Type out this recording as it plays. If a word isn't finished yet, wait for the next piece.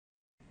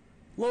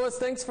Lois,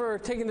 thanks for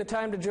taking the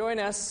time to join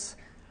us.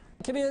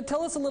 Can you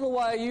tell us a little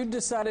why you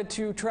decided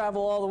to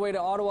travel all the way to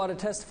Ottawa to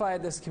testify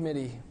at this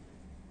committee?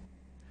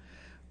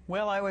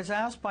 Well, I was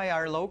asked by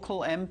our local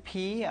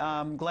MP,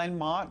 Glenn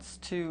Motts,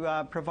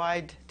 to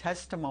provide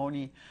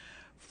testimony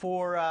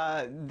for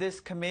this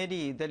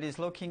committee that is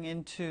looking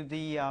into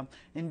the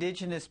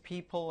Indigenous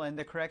people and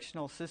the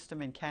correctional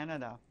system in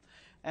Canada.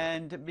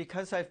 And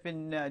because I've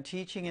been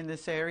teaching in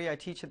this area, I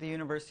teach at the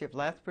University of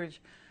Lethbridge.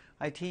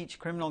 I teach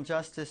criminal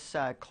justice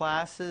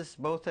classes,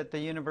 both at the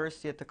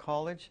university, at the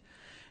college,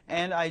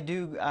 and I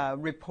do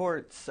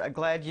reports,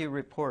 Gladue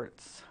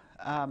reports.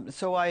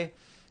 So I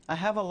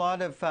have a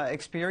lot of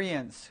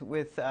experience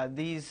with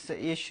these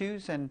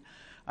issues, and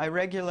I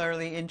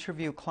regularly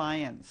interview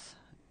clients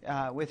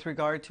with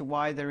regard to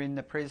why they're in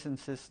the prison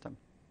system.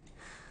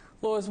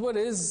 Lois, what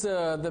is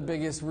the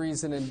biggest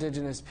reason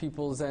Indigenous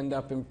peoples end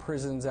up in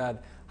prisons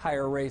at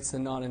higher rates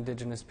than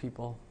non-Indigenous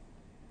people?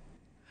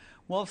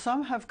 Well,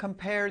 some have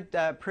compared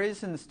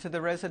prisons to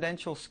the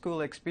residential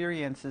school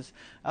experiences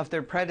of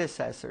their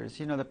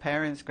predecessors, you know, the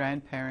parents,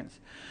 grandparents.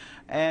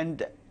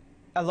 And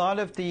a lot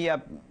of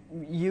the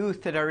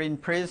youth that are in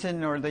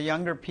prison, or the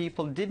younger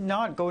people, did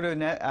not go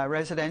to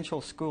residential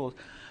schools,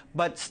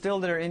 but still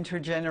their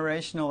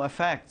intergenerational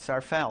effects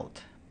are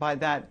felt by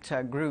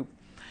that group.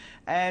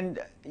 And,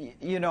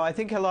 you know, I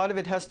think a lot of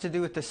it has to do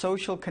with the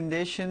social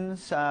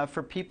conditions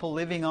for people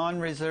living on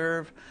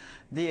reserve,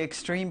 the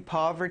extreme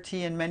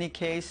poverty in many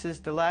cases,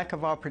 the lack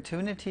of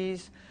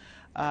opportunities,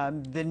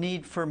 the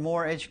need for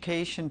more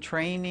education,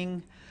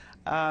 training,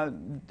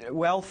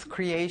 wealth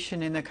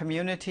creation in the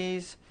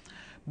communities.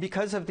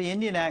 Because of the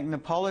Indian Act and the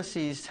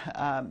policies,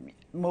 all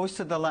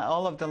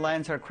of the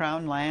lands are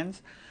Crown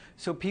lands,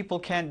 so people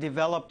can't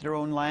develop their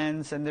own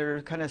lands, and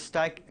they're kind of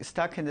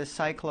stuck in this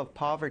cycle of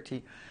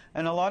poverty.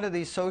 And a lot of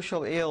these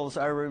social ills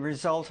are a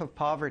result of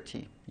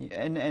poverty.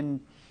 And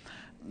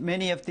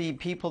many of the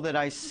people that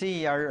I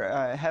see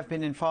have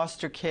been in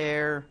foster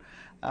care.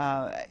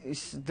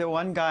 The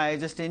one guy I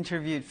just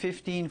interviewed,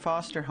 15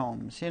 foster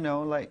homes, you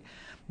know, like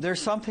there's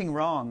something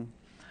wrong.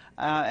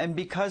 And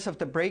because of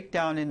the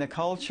breakdown in the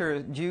culture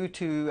due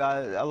to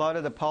a lot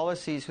of the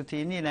policies with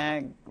the Indian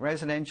Act,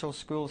 residential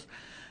schools,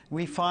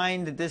 we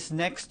find that this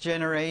next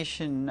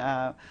generation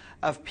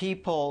of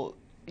people,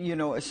 you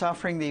know,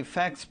 suffering the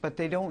effects, but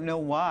they don't know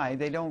why.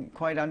 They don't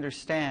quite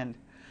understand.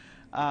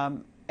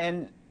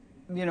 And,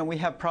 you know, we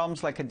have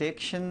problems like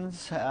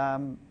addictions,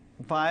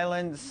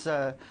 violence.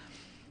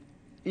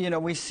 You know,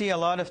 we see a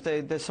lot of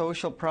the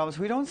social problems.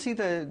 We don't see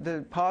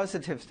the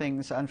positive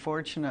things,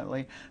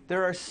 unfortunately.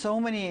 There are so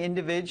many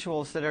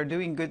individuals that are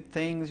doing good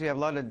things. We have a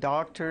lot of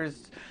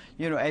doctors,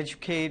 you know,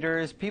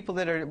 educators, people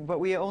that are, but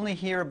we only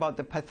hear about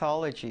the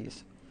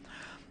pathologies.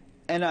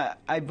 And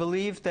I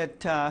believe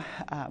that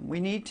we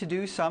need to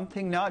do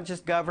something, not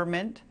just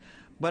government,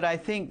 but I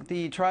think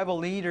the tribal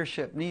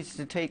leadership needs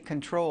to take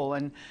control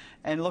and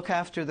look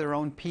after their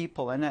own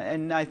people.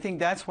 And I think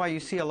that's why you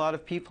see a lot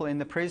of people in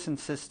the prison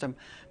system,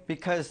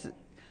 because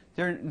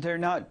they're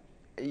not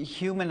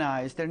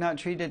humanized. They're not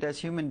treated as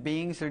human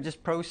beings. They're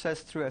just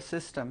processed through a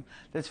system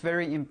that's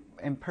very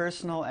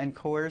impersonal and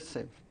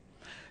coercive.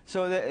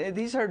 So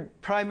these are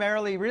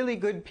primarily really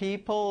good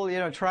people, you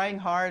know, trying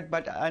hard,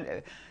 but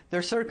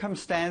their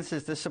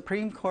circumstances, the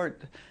Supreme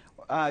Court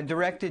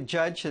directed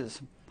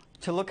judges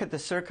to look at the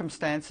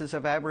circumstances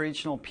of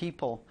Aboriginal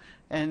people,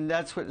 and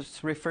that's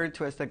what's referred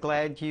to as the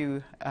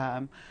Gladue,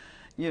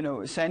 you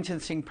know,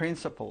 sentencing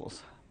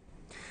principles.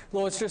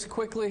 Lois, just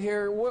quickly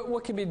here,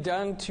 what can be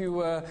done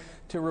to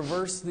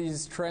reverse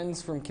these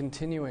trends from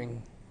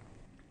continuing?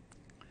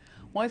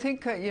 Well, I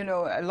think, you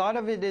know, a lot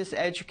of it is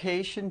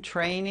education,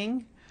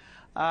 training.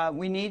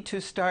 We need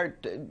to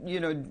start, you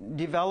know,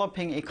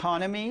 developing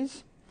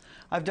economies.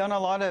 I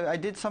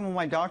did some of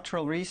my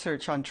doctoral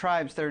research on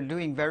tribes that are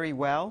doing very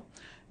well,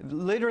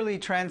 literally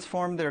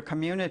transformed their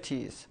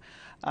communities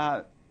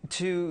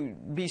to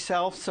be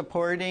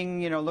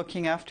self-supporting, you know,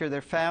 looking after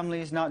their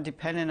families, not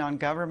dependent on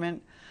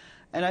government.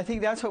 And I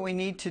think that's what we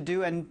need to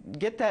do, and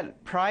get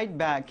that pride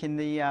back in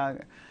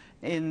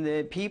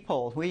the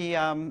people.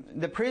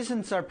 The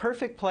prisons are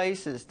perfect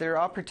places. They're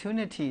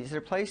opportunities.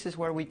 They're places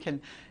where we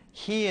can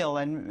heal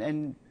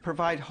and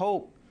provide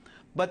hope.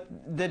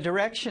 But the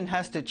direction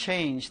has to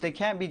change. They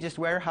can't be just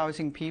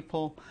warehousing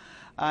people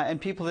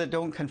and people that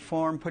don't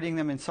conform, putting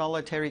them in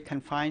solitary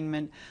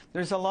confinement.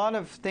 There's a lot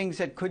of things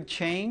that could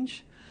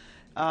change.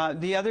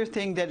 The other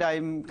thing that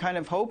I'm kind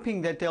of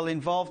hoping that they'll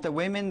involve the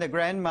women, the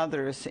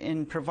grandmothers,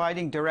 in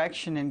providing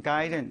direction and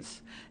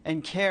guidance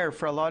and care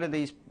for a lot of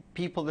these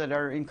people that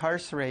are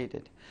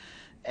incarcerated.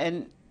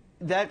 And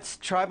that's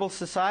tribal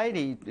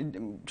society.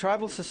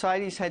 Tribal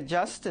societies had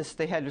justice.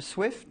 They had a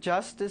swift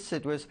justice.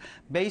 It was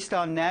based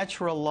on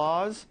natural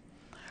laws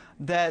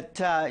that,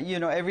 you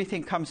know,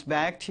 everything comes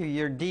back to you,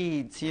 your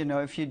deeds. You know,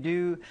 if you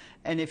do,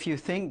 and if you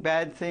think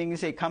bad things,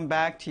 they come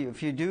back to you.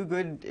 If you do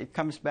good, it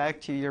comes back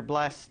to you. You're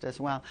blessed as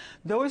well.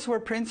 Those were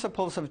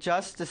principles of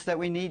justice that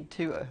we need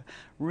to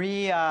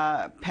reteach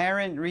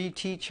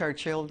our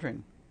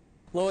children.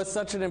 Lois,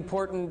 such an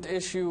important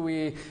issue.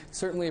 We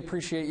certainly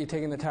appreciate you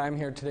taking the time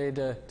here today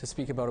to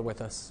speak about it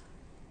with us.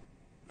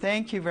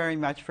 Thank you very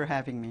much for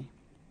having me.